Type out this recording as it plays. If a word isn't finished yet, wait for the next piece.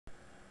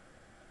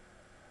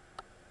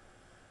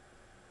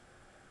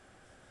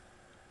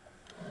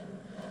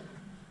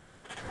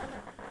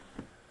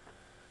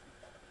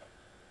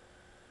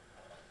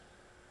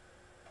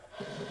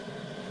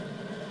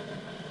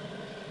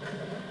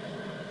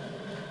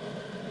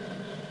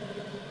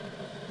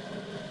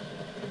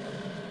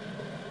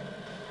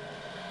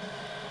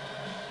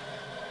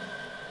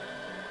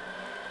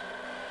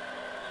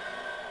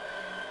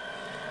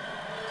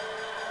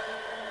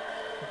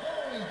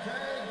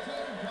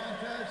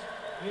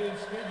is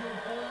scheduled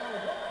for one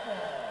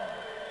fall.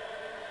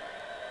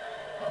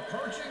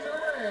 Approaching the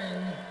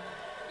ring,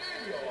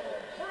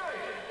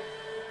 Bryan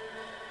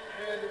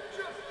and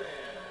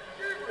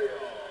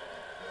Gabriel.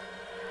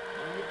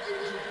 The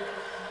Agents.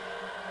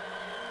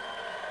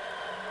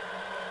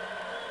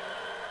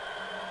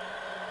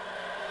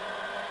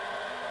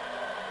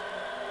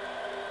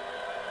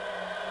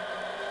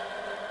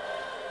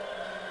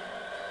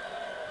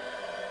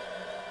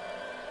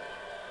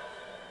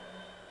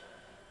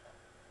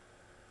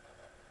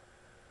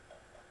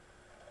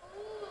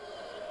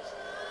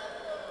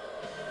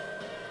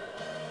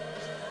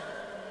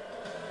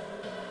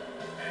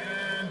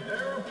 And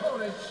their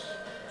opponents,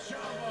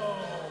 Chavo,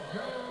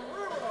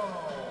 Guerrero,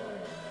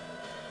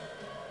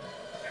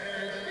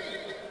 and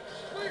Heath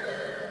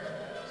Slater,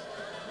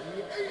 the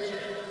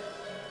Agents.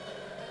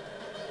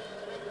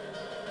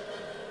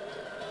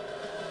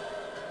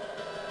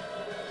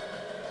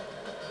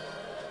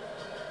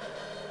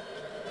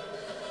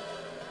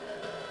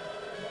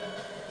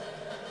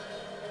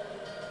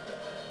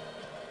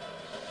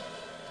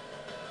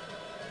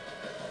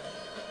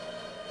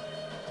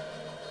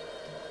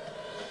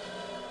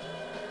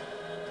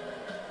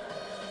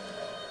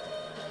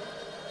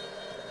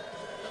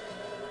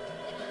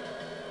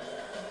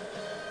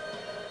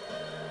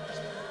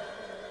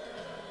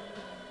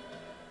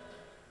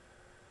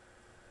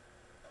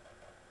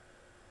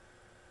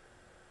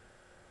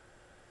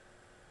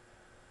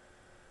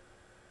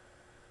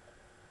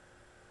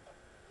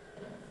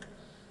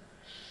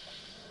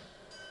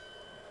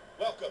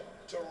 Welcome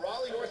to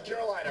Raleigh, North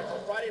Carolina for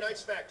Friday Night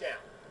SmackDown.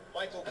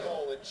 Michael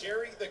Cole and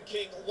Jerry the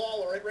King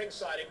Lawler at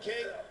ringside. And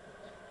King,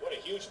 what a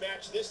huge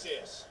match this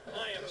is.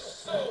 I am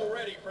so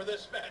ready for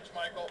this match,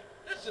 Michael.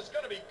 This is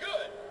going to be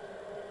good.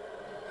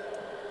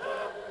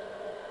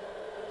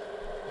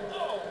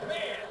 Oh,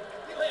 man.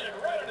 He landed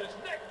right on his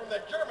neck from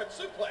that German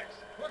suplex.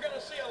 We're going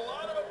to see a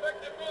lot of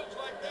effective moves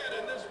like that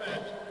in this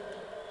match.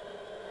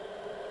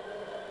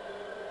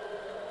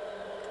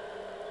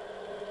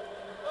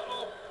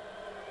 Uh-oh.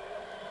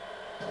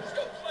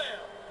 Scope slam.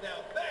 Now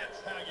that's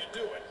how you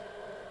do it.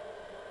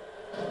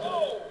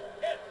 Oh,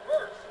 head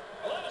first.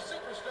 A lot of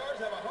superstars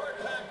have a hard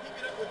time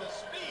keeping up with the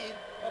speed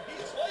of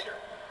Heath Slater.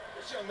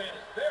 This young man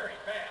is very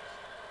fast.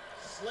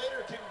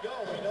 Slater can go,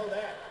 we know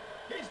that.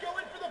 He's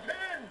going for the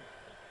pin.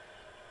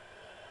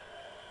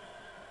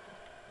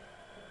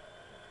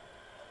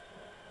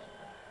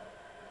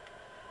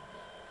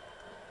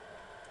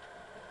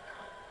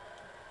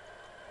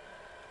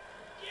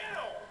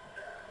 Yow!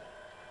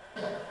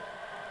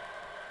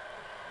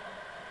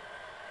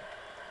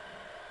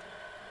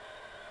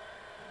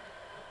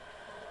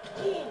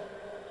 Ooh.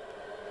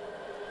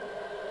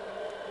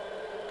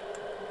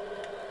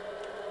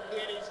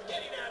 And he's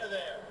getting out of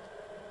there.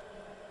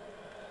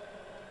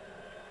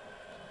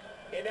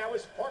 And now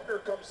his partner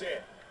comes in.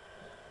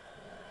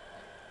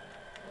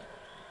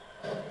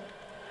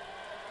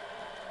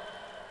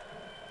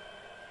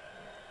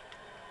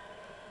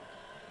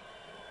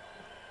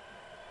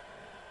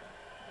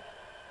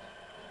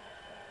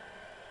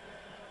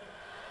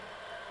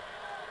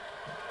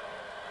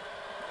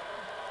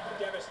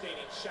 Devastating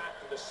shot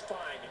to the spine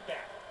and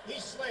back.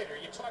 Heath Slater,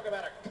 you talk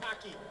about a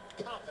cocky,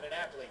 confident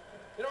athlete.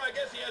 You know, I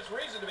guess he has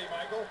reason to be,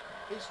 Michael.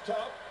 He's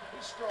tough,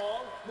 he's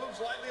strong,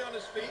 moves lightly on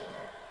his feet,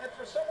 and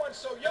for someone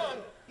so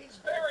young, he's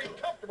very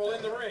comfortable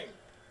in the ring.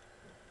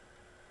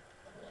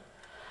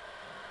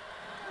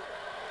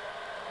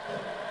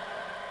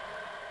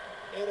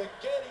 And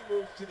again he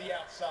moves to the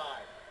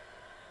outside.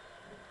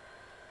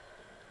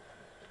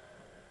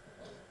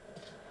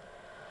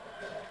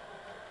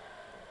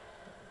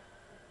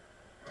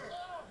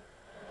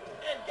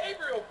 And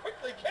Gabriel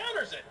quickly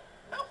counters it.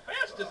 How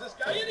fast is this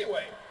guy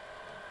anyway?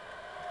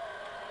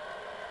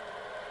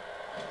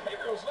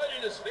 Gabriel's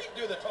letting his feet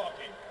do the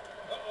talking.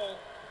 Uh-oh,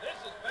 this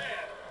is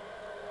bad.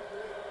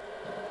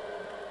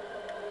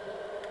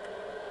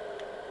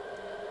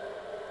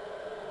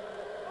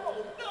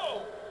 Oh,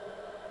 no!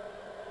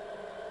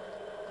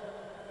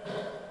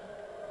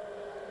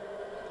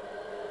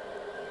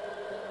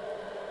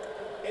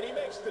 And he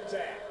makes the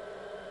tag.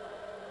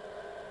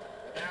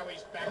 And now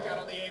he's back out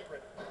on the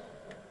apron.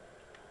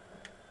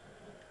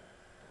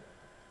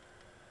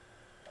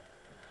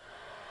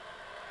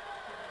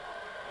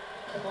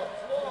 A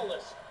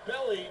flawless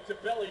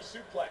belly-to-belly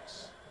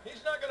suplex.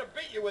 He's not going to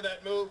beat you with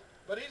that move,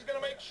 but he's going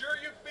to make sure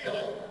you feel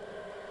it.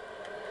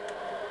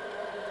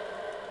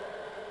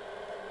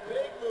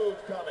 Big move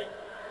coming.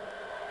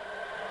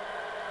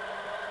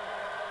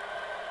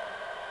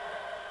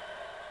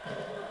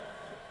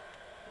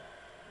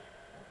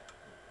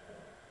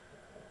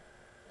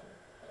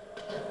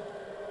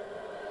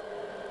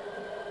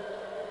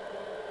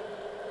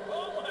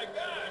 Oh my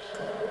gosh!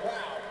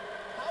 Wow,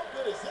 how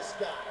good is this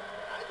guy?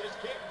 I just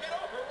can't get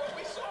over what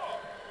we saw.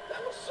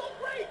 That was so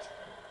great.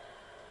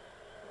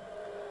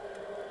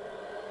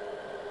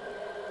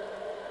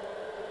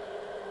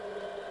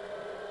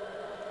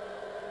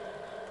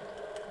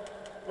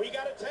 We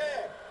got a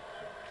tag.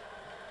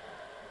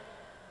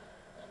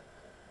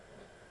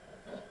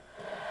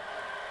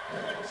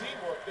 Good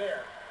teamwork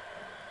there.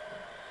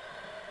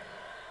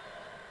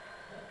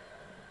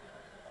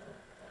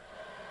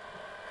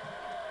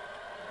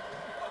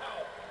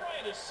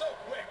 is so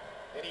quick.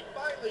 And he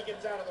finally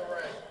gets out of the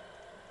ring.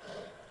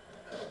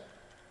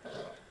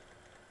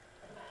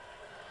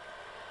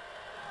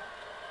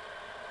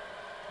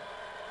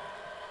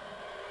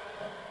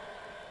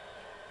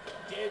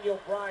 Daniel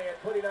Bryan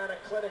putting on a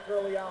clinic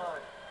early on.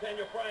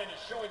 Daniel Bryan is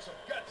showing some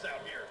guts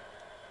out here.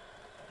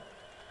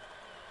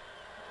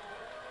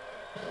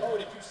 Oh,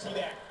 did you see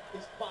that?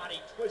 His body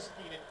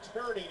twisting and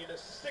turning in a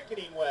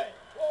sickening way.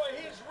 Boy,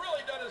 he's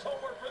really done his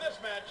homework for this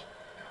match.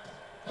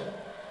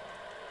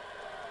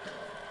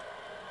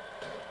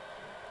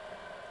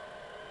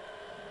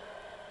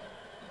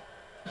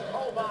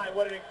 Oh my,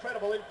 what an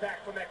incredible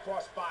impact from that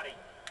cross body.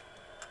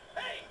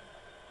 Hey!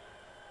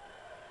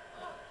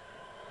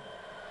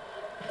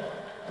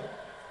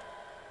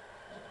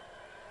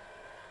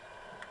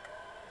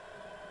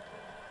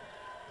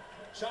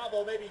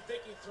 Chavo may be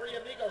thinking three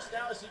amigos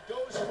now as he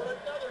goes for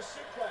another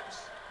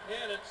suplex.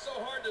 And it's so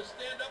hard to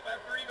stand up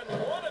after even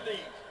one of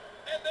these.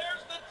 And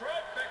there's the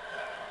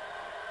trifecta.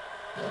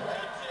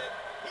 That's it.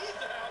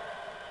 He's out.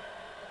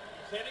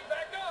 He's heading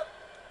back up.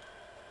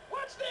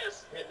 Watch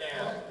this. And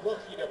now,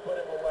 looking to put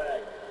him away.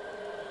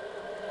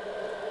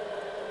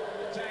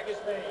 The tag is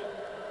made.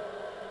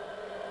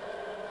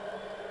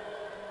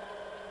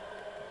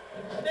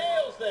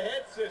 Nails the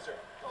head scissor.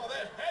 Oh,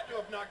 that had to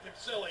have knocked him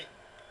silly.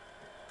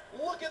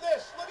 Look at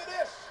this, look at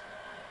this.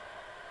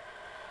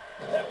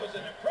 That was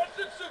an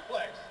impressive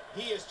suplex.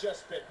 He has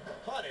just been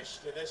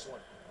punished in this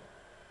one.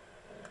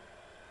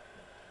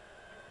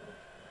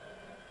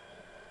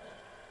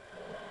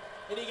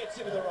 And he gets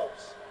into the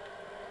ropes.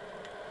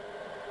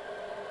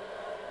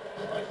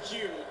 A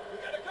cue.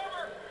 We got to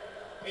cover.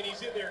 And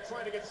he's in there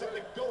trying to get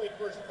something going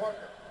for his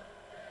partner.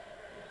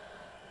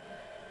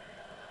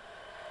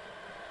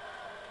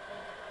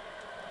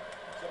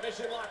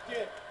 Submission locked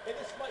in, and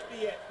this might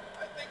be it.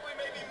 I think we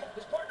may be...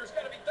 His partner's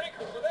got to be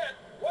thankful for that.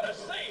 What a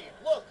save.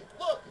 Look,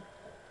 look.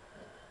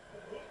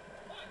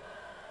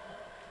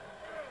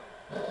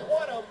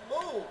 What a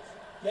move.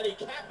 Can he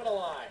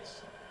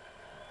capitalize?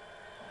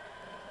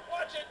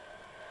 Watch it.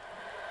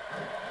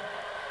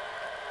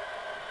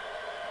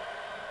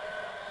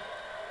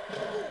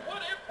 Ooh,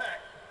 what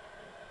impact.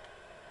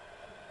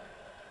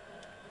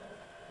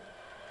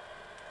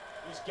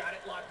 He's got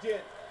it locked in.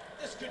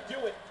 This could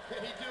do it.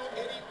 Can he do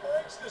it? And he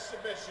breaks the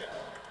submission.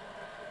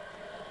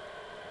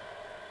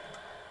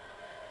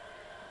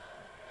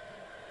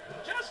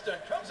 Justin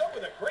comes up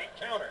with a great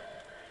counter.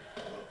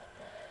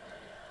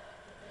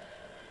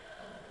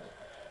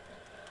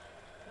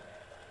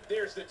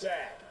 There's the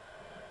tag.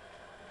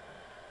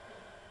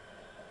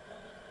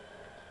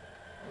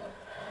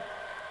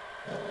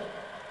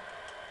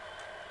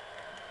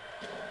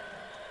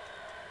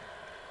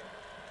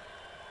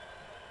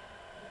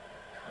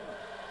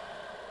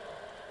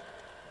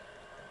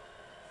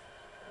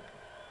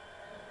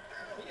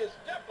 He is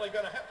definitely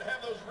going to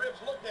have those ribs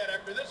looked at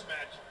after this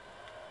match.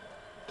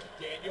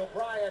 Daniel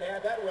Bryan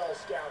had that well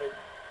scouted.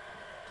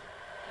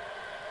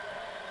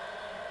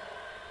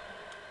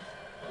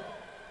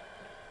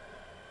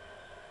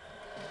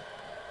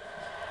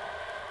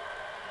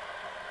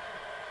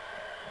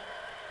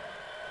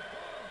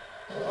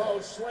 Oh,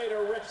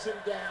 Slater rips him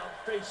down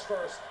face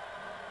first.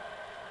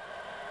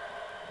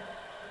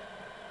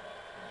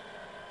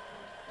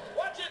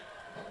 Watch it.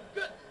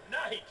 Good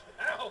night.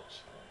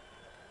 Ouch.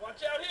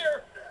 Watch out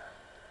here.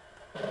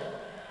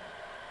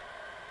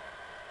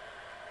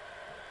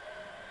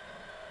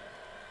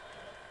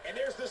 And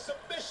there's the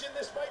submission.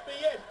 This might be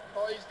it.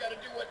 Oh, he's got to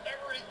do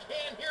whatever he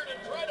can here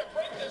to try to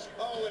break this.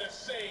 Oh, and a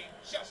save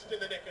just in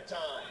the nick of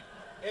time.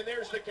 And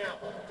there's the count.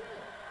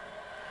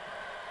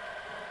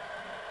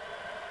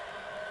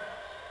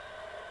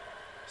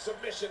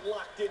 Submission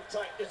locked in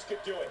tight. This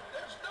could do it.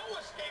 There's no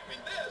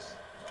escaping this.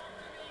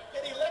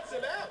 And he lets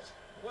him out.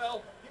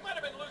 Well, he might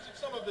have been losing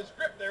some of his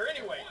grip there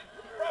anyway.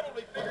 He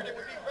probably figured it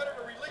would be better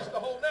to release the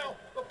hold now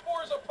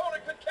before his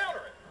opponent could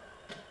counter it.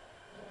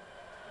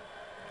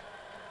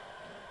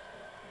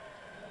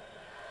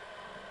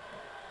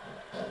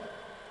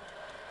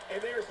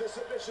 And there's the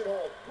submission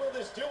hold. Will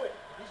this do it?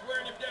 He's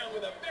wearing him down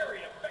with a very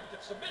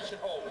effective submission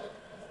hold.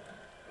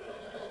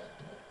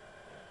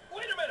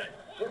 Wait a minute.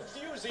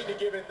 Refusing to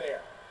give in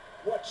there.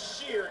 What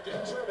sheer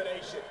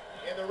determination.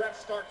 And the ref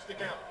starts to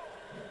count.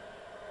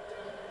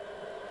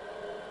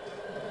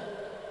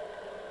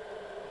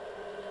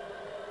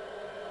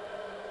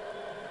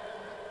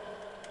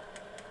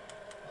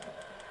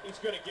 He's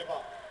going to give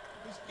up.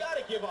 He's got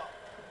to give up.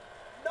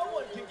 No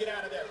one can get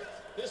out of there.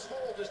 This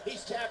hold is,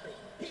 he's tapping.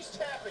 He's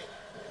tapping.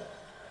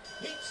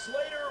 Heath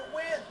Slater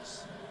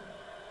wins.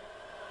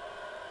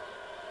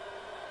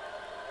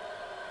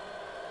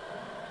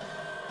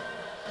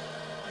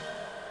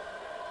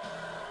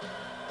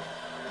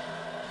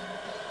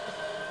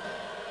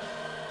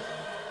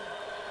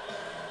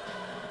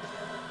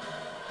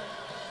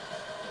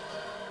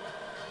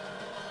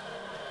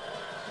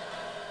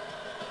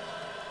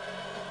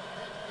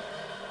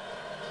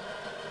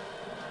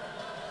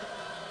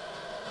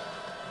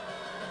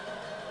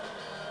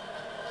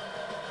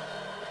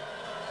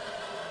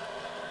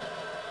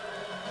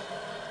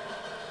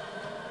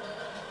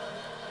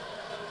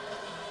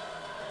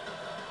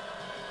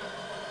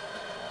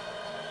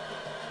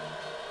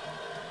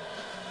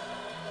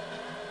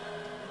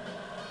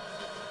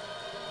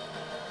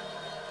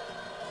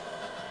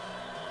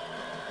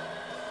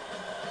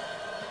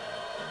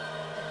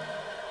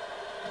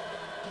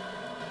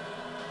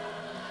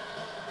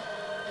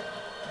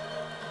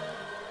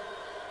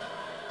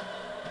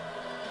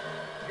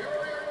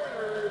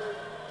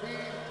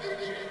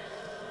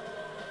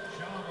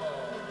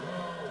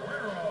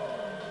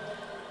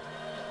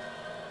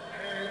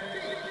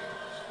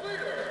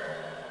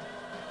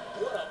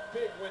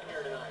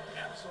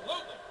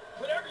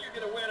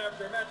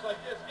 like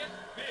this,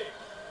 it's